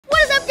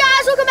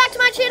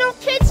my channel,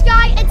 Kade,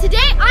 Skye, and today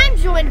I'm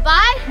joined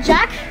by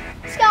Jack,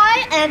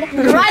 Skye, and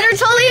Ryder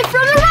Tully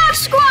from the Rock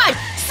Squad.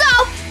 So,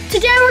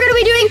 today we're gonna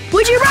be doing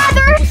Would You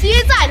Rather. We'll see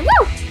you inside.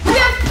 Woo! We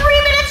have 3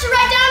 minutes to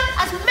write down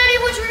as many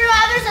Would You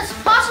Rathers as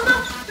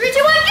possible. 3,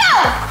 2, 1, go!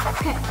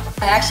 Okay.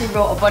 I actually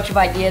wrote a bunch of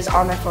ideas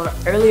on my phone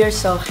earlier,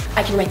 so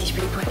I can write these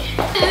pretty quick.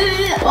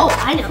 Oh,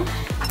 I know.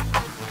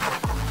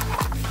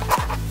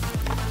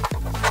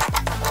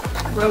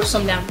 Wrote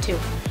some down too.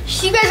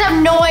 So you guys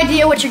have no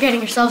idea what you're getting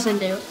yourselves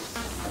into.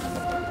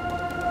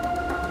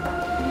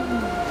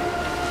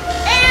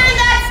 And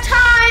that's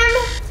time!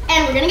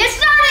 And we're gonna get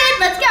started!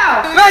 Let's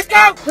go! Let's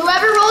go!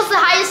 Whoever rolls the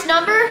highest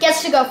number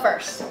gets to go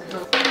first.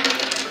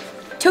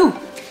 2.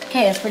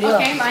 Okay, that's pretty low.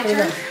 Okay, my Pretty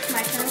turn. low.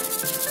 My turn.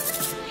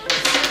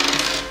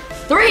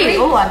 3.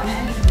 Oh,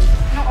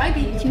 No, I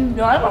beat you.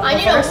 no, I don't want I to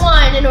need go a first.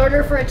 1 in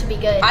order for it to be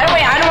good. I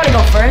don't want to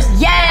go first.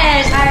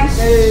 Yes! I'm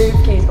safe.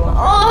 Okay, go on.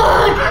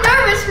 Oh, I'm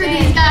nervous for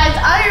these guys.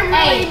 I am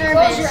really Hey,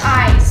 nervous. close your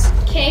eyes.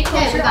 Okay,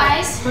 close Okay, your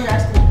we got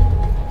it.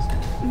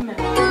 eyes.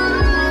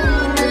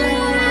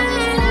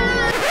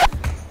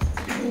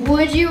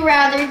 Would you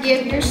rather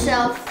give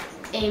yourself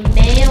a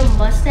male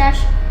mustache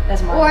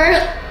That's mine. or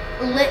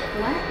what?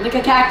 Lick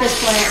a cactus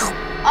plant.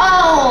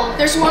 Oh,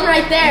 There's one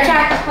right there.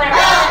 Cactus plant.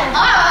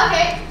 oh,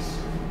 okay.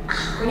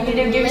 What are you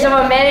gonna do? Give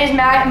yourself a mayonnaise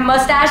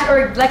mustache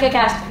or lick a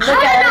cactus? I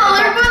don't know,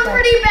 they're both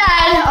pretty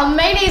bad. A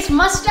mayonnaise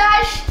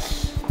mustache.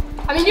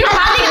 I mean, you don't I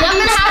have think to I'm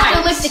lick gonna the have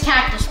to lick spikes. the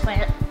cactus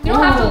plant. You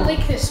don't have to Ooh.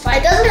 lick this It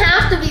spike. doesn't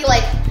have to be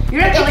like, You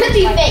don't have to it lick could the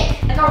be spike.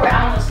 fake. Like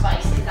around the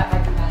spice, because that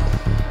might be bad.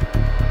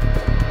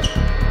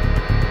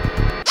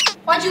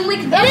 Why'd you lick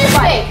It the is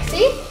spike? fake,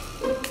 see?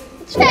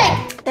 It's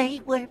fake.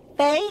 They were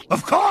fake.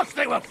 Of course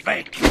they were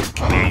fake.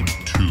 Game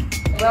 2.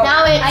 Well,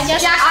 Now it's I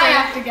guess Jack's I turn.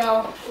 have to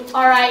go.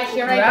 All right,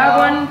 here I grab go.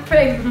 one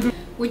pig.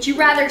 Would you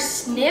rather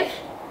sniff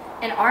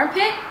an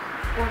armpit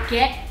or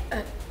get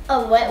a... A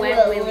wet Wet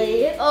willy.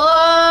 willy.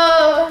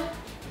 Oh.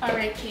 All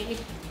right, Kade.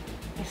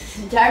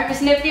 Time to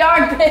sniff the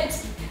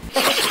armpits.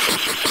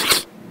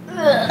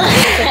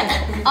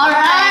 All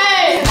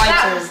right. My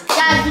turn.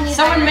 Guys, we need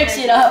Someone mix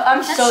it up. I'm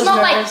That so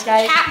smelled nervous,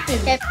 like guys. cat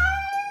food. Okay.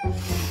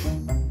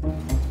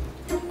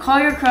 Call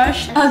your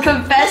crush,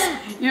 confess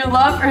your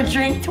love, or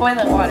drink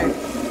toilet water.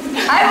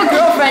 I have a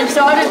girlfriend,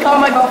 so I'll just call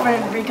my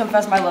girlfriend and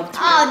reconfess my love to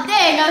her. Oh,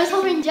 dang. I was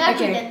hoping Jack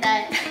would Okay. get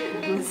that.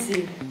 Let's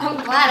see. I'm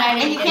glad I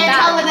didn't And you get can't that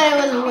tell me one. that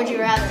it was a Would You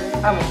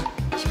Rather. I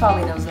won't. She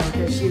probably knows though,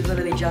 because she's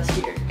literally just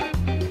here.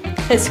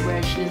 I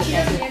swear she doesn't She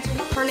get hasn't it.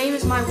 answered. Her name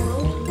is My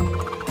World.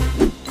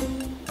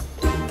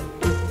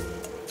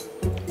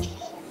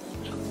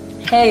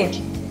 Hey,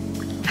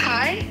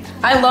 Hi,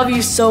 I love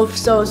you so much.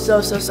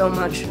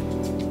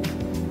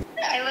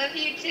 I love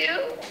you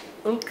too.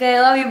 Okay,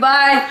 love you,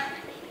 bye.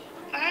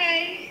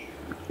 Bye.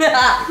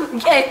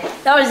 Okay,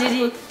 that was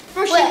easy.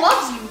 Bro, she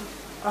loves you.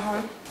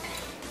 Uh-huh.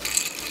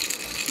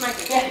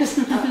 Yes.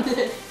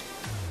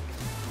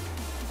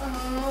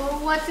 Oh,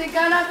 what's it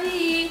gonna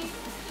be?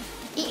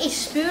 Eat a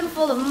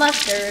spoonful of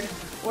mustard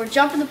or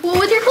jump in the pool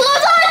with your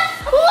clothes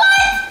on.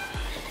 What?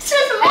 It's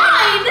just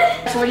mine.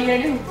 So what are you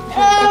gonna do?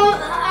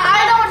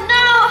 I don't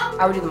know.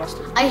 I would do the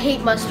mustard. I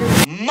hate mustard.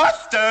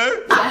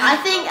 Mustard? I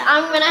think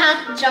I'm gonna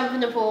have to jump in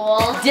the pool.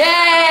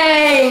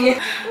 Dang!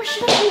 Or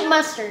should I eat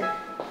mustard?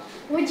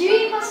 Would you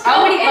eat mustard?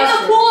 I would eat In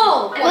mustard. the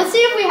pool. Let's see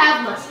if we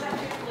have mustard.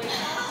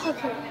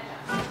 Okay.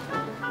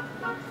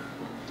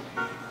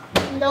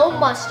 No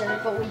mustard,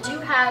 but we do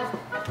have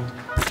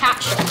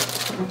ketchup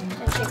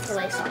and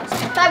Chick-fil-A sauce.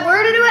 If I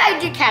were to do it, I'd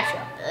do ketchup.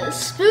 A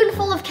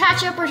spoonful of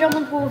ketchup or jump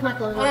in the pool with my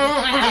clothes on.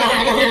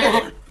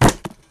 I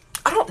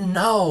don't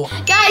know.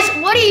 Guys,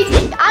 what do you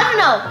think? I don't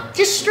know.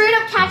 Just straight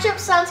up ketchup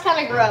sounds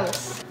kind of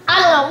gross. I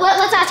don't know.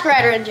 Let's ask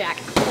Ryder and Jack.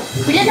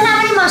 We didn't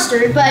have any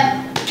mustard, but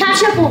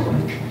ketchup will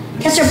work.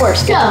 Ketchup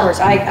works. Ketchup works.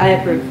 I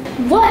approve.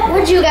 What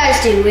would you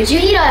guys do? Would you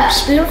eat a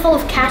spoonful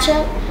of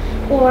ketchup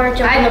or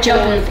jump in the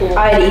Jump pool? in the pool.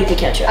 I'd eat the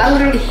ketchup. I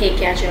literally hate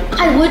ketchup.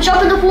 I would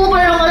jump in the pool, but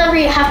I don't want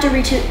to have to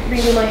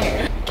redo my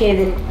hair. Okay,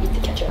 then eat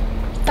the ketchup.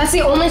 That's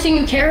the only thing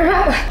you care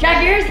about?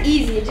 Jack, yours is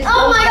easy. It just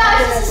Oh goes my back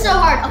gosh, to this is the- so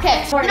hard.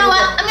 Okay, you know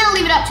what? I'm gonna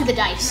leave it up to the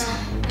dice.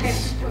 Okay.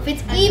 If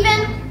it's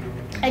even,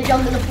 I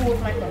jump in the pool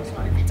with my clothes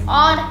on. If it's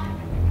odd,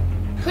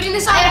 Putting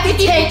this I on a have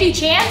to 50-50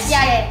 chance?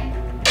 yeah.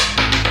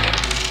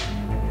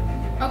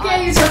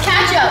 Okay, you So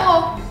ketchup.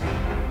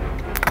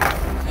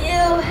 Ew.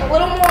 A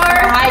little more.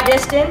 High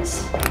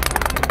distance.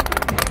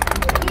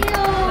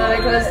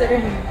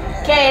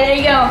 Okay, there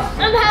you go.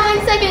 I'm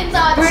having second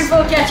thoughts. Spoonful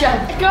of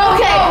ketchup. Go,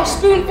 Okay. go,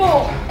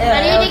 spoonful.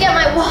 I need to get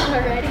my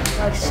water ready.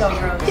 That looks so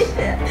gross.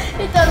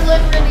 It does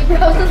look really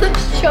gross. It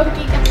looks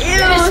choky. You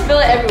just spill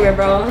it everywhere,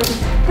 bro.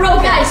 Bro,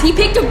 guys, he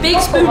picked a big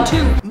spoon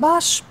too. My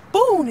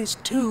spoon is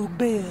too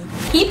big.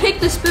 He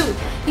picked the spoon.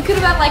 He could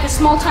have had like a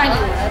small, tiny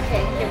one.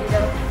 Okay, here we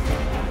go.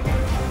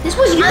 This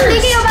was yours. I'm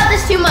thinking about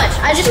this too much.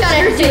 I just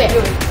gotta do it.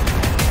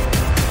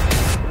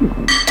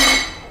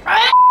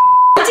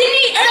 I didn't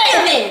eat any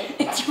of it.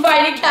 It's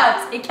fine, it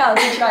counts. It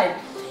counts. He tried.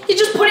 He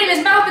just put it in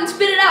his mouth and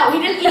spit it out. He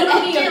didn't eat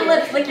any Lick of your it.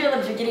 lips. Lick your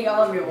lips. You're getting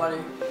all of your water.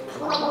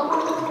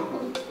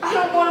 I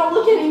don't want to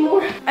look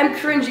anymore. I'm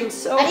cringing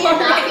so I need a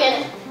hard.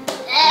 napkin.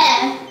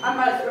 I'm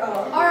about to throw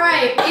up. All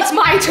right, it's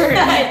my turn.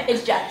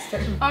 It's Jack's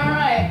turn. All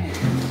right.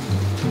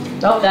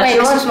 Oh, that's Wait,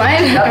 your this one. is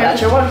mine? No,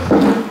 that's your one.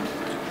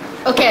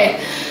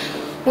 Okay.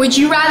 Would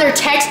you rather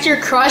text your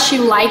crush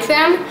you like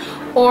them,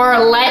 or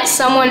let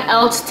someone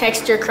else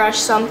text your crush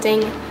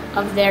something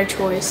of their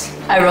choice?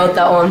 I wrote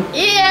that one.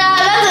 Yeah,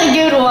 that's a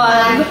good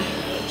one.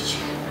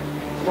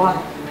 Why?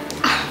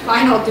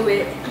 Fine, I'll do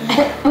it.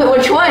 Wait,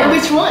 which one?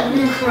 Which one?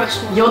 Your crush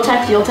one. You'll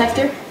text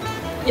her?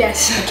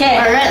 Yes. Okay.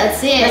 All right, let's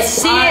see it. Let's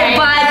see All it, right.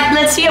 bud.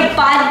 Let's see it,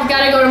 bud. We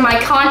gotta go to my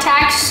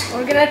contacts.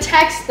 We're gonna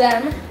text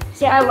them.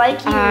 See, I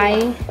like you.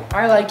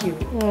 I like you.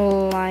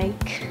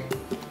 like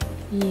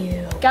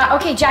you.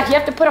 Okay, Jack, you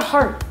have to put a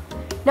heart.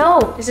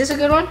 No. Is this a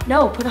good one?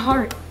 No, put a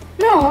heart.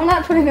 No, I'm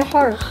not putting a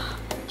heart.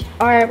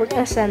 All right, we're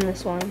gonna send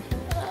this one.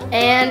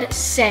 And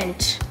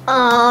sent.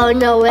 Oh,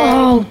 no way.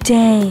 Oh,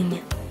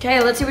 dang.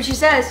 Okay, let's see what she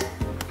says.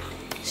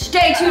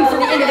 Stay tuned for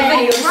the end of the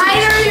video.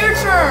 Ryder, your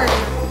turn.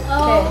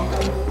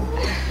 Okay.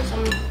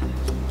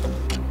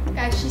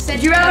 Guys, she said.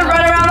 Would you rather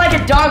run around like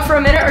a dog for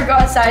a minute or go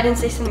outside and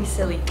say something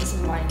silly? This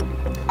is mine.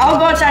 I'll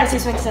go outside and say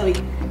something silly.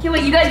 Okay,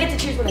 wait, you guys get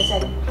to choose what I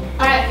say.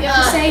 All right, you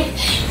have to say,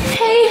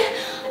 hey,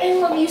 I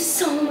love you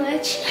so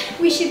much.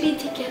 We should be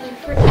together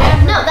forever.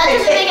 No, that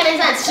doesn't make any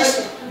sense.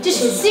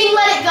 Just sing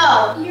Let It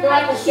Go. You're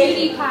like a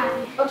cutie pie.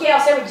 Okay, I'll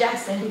say what Jack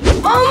said.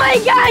 Oh my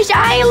gosh,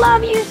 I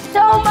love you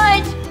so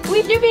much.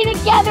 We should be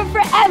together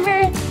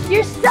forever.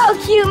 You're so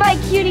cute, my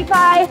cutie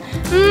pie.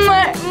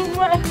 Mwah,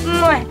 mwah,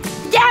 mwah.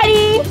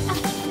 Daddy!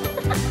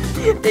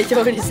 They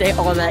told me to say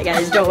all that,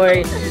 guys. Don't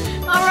worry.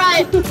 All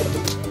right.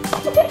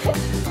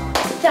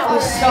 That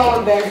was so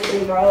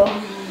embarrassing, bro.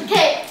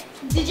 Okay,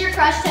 did your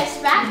crush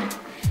text back?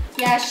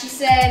 Yeah, she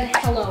said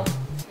hello.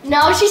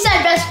 No, she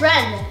said best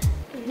friend.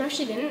 No,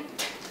 she didn't.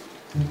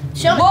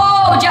 Show me.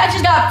 Whoa, Jack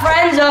just got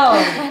friend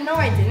zoned. No,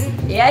 I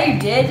didn't. Yeah, you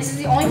did. This is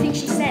the only thing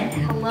she said.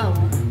 Hello.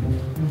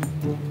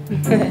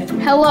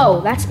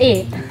 Hello, that's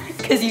it.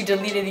 Because you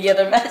deleted the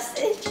other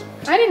message.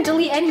 I didn't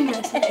delete any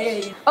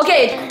message.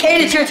 Okay,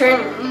 Kate, it's your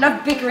turn.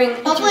 Enough bickering.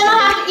 Hopefully I don't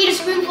have to eat a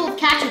spoonful of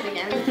ketchup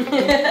again.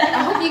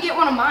 I hope you get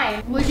one of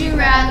mine. Would you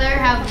rather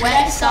have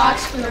wet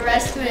socks for the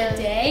rest of the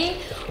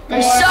day?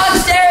 Or suck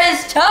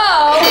Sarah's toe.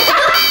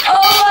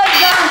 Oh my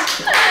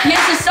gosh. He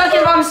has to suck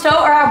his mom's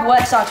toe or have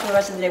wet socks for the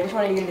rest of the day. Which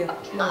one are you gonna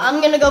do?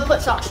 I'm gonna go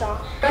put socks on.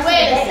 Wait a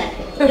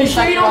second. You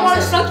sure you don't want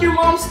to suck your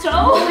mom's toe?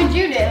 What would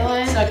you do?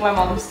 Suck my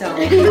mom's toe.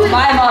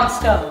 My mom's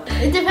toe.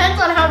 It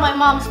depends on how my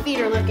mom's feet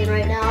are looking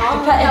right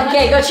now.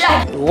 Okay, go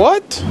check.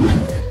 What?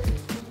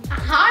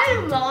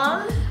 Hi,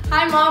 Mom.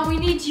 Hi, Mom. We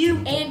need you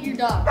and your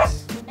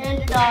dogs. And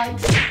your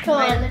dogs. Come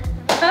on.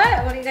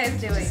 What are you guys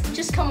doing?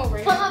 Just come over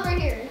here. Come over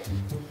here.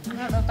 I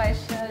don't know if I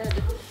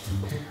should.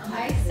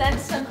 I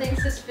sense something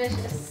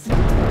suspicious.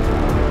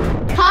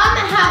 Come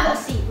have a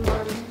seat,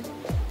 Mom.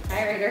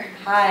 Hi, Ryder.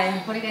 Hi.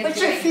 What are you guys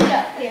Put your doing? feet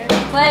up here.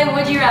 Play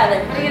Would You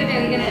Rather. What are you gonna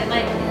do? You gonna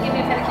like give me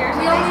a pedicure or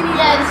We something? only need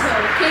Yes. one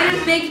toe.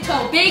 Kaden's big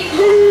toe. Big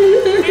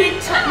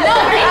toe. No,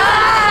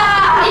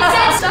 It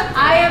says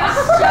I am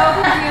so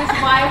confused.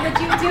 Why would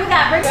you do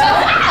that? Bring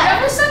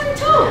never suck your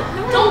toe.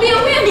 Don't be a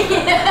wimp.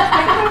 Okay,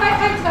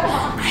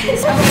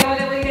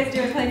 what are you guys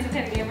doing? Playing some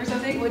kind of game or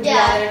something? Would you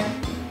Yeah. rather?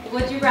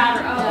 Would you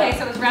rather? Oh, okay,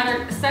 so it's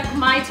rather suck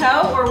my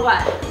toe or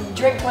what?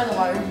 Drink toilet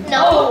water.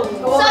 no.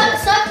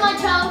 Suck my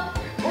toe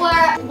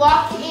or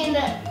walk in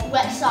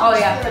wet socks Oh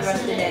yeah, for the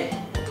rest of the day.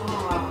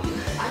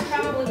 I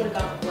probably would have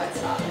gone with wet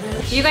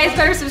socks. You guys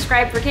better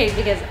subscribe for Kate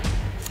because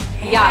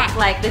yeah,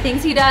 like the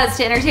things he does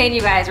to entertain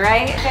you guys,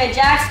 right? Okay,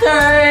 Jack's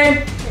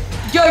turn.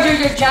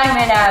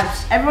 Jackman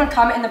abs. Everyone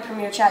comment in the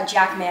premiere chat,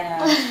 Jackman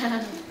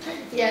abs.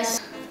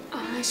 Yes.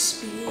 I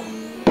speak.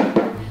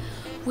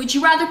 Would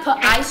you rather put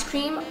ice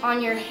cream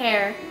on your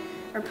hair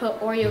or put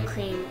Oreo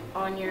cream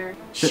on your...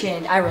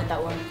 Shin. I wrote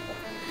that one.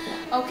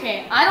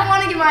 Okay, I don't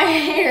want to get my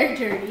hair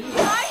dirty.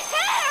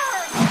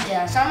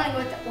 Yeah, so I'm gonna go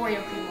with the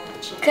Oreo cream on my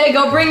chin. Okay,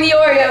 go bring the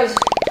Oreos.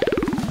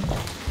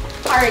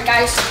 All right,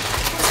 guys,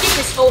 let's get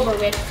this over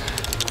with.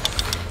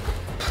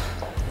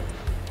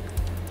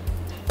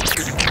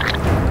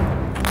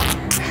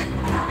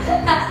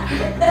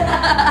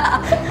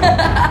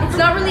 It's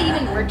not really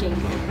even working.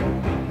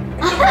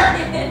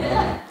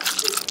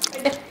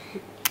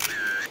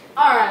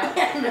 All right.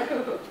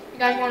 You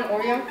guys want an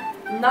Oreo?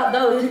 Not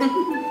those.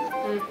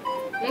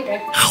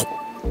 Okay.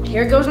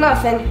 Here goes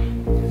nothing.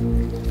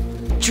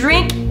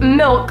 Drink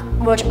milk,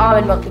 which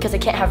almond milk because I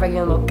can't have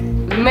regular milk.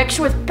 Mix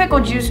with pickle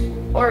juice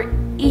or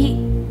eat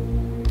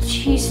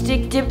cheese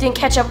stick dipped in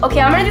ketchup. Okay,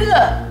 I'm gonna do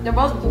they're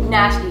both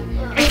nasty.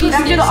 I'm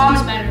gonna do the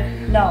almond. better.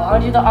 No, I'm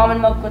gonna do the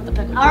almond milk with the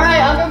pickle juice. All right,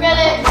 I'll go get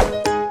it.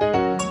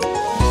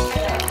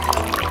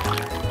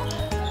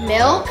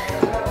 Milk.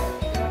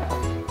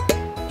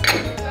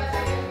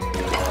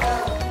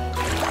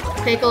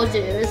 Pickle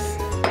juice.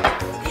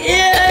 Ew,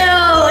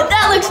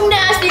 that looks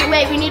nasty.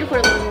 Wait, we need to put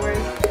a little more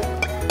in.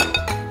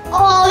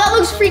 Oh, that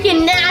looks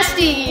freaking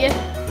nasty.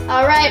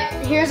 All right,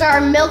 here's our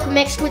milk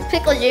mixed with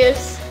pickle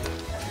juice.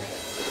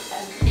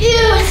 Ew,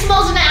 it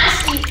smells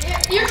nasty.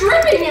 nasty. You're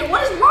dripping it.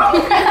 What is wrong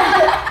with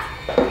that?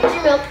 Here's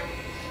your milk.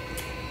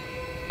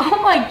 Oh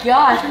my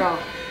gosh, bro.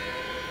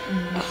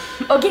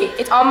 Okay,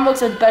 it's almond milk,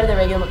 so it's better than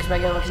regular milk because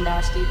regular milk is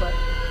nasty, but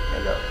there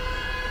you go.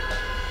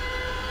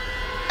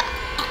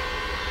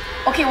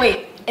 Okay,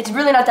 wait. It's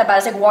really not that bad.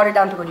 It's like watered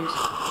down pickle juice.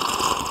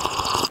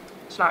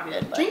 It's not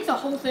good. But... Drink the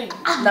whole thing.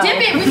 No.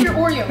 Dip it with your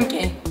Oreo.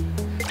 Okay.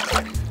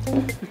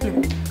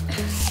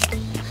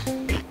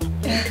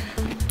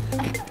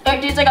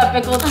 It tastes like a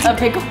pickle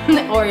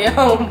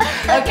Oreo.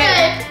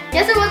 Okay,